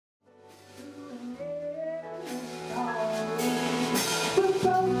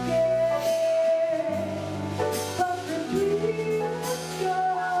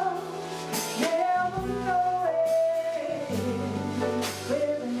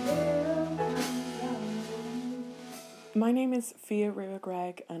My name is Fiadh Rua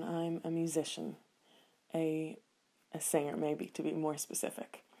and I'm a musician, a singer maybe to be more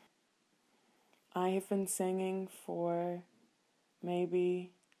specific. I have been singing for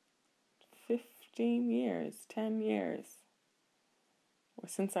maybe 15 years, 10 years, or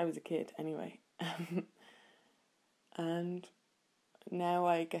since I was a kid anyway. And now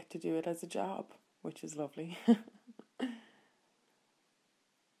I get to do it as a job, which is lovely.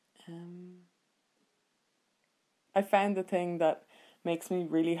 I found the thing that makes me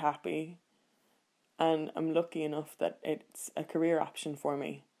really happy, and I'm lucky enough that it's a career option for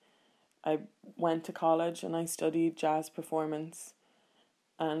me. I went to college and I studied jazz performance,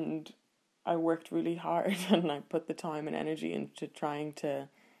 and I worked really hard and I put the time and energy into trying to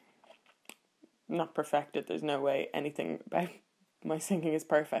not perfect it. There's no way anything about my singing is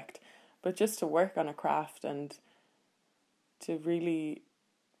perfect, but just to work on a craft and to really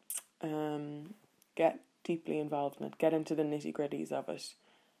get deeply involved in it, get into the nitty-gritties of it.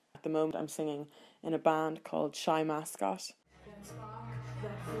 At the moment I'm singing in a band called Shy Mascot.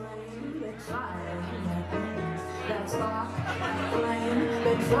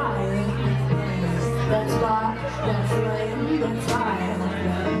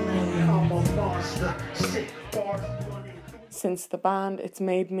 Since the band, it's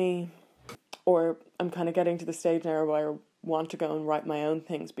made me, or I'm kind of getting to the stage now where I want to go and write my own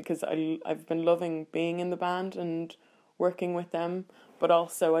things, because I've been loving being in the band and working with them, but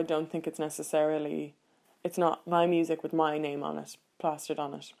also I don't think it's not my music with my name on it, plastered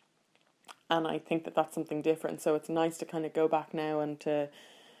on it. And I think that that's something different. So it's nice to kind of go back now and to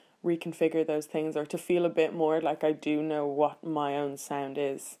reconfigure those things, or to feel a bit more like I do know what my own sound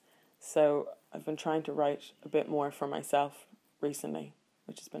is. So I've been trying to write a bit more for myself recently,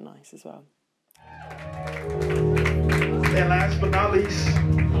 which has been nice as well. And last but not least,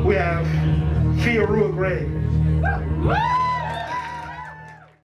 we have Fiadh Rua.